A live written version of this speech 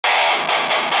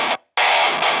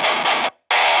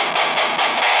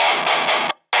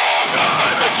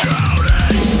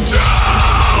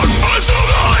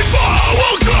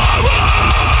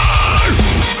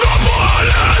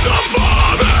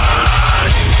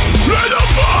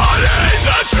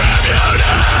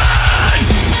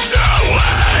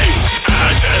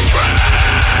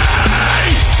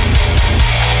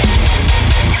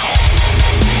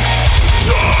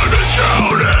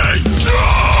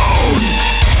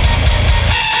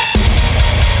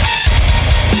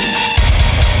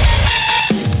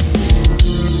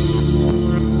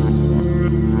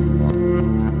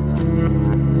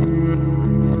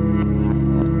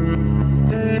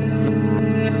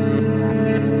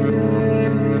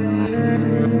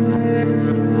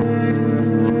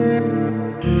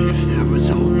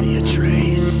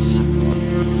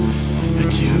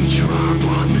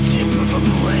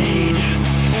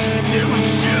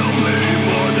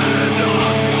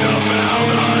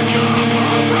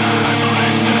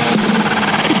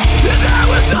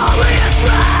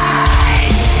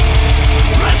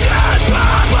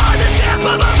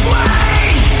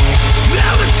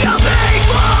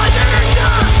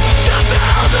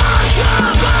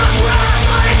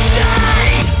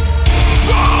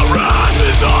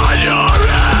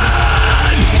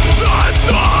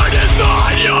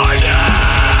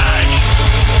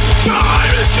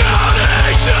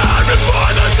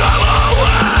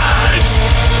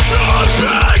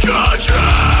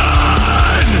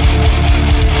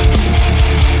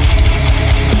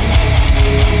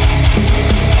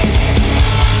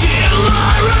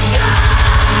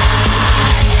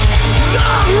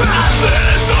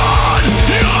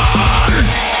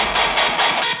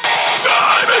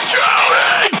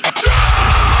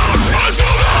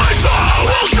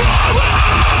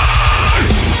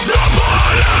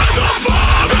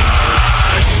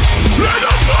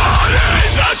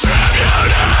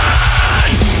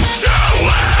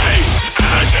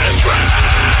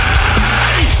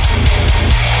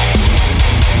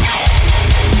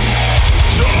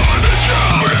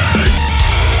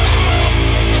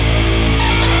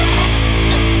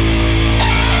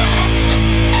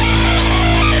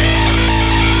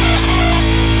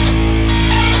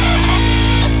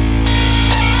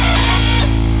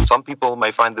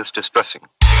find this distressing.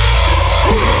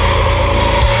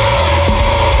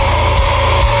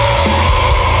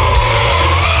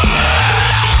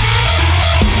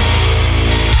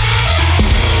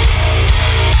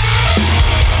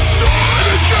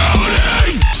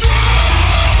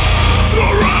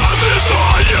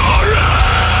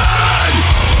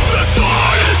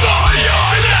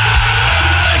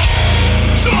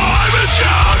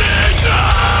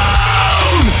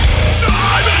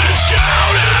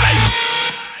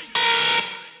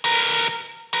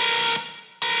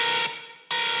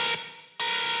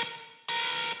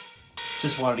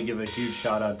 Just wanted to give a huge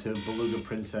shout out to Beluga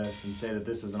Princess and say that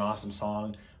this is an awesome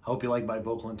song. I hope you like my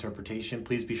vocal interpretation.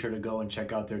 Please be sure to go and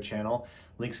check out their channel.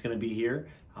 Link's going to be here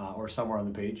or somewhere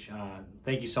on the page.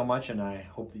 Thank you so much, and I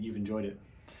hope that you've enjoyed it.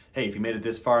 Hey, if you made it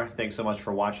this far, thanks so much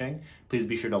for watching. Please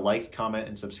be sure to like, comment,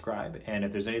 and subscribe. And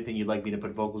if there's anything you'd like me to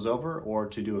put vocals over or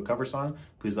to do a cover song,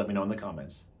 please let me know in the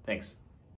comments. Thanks.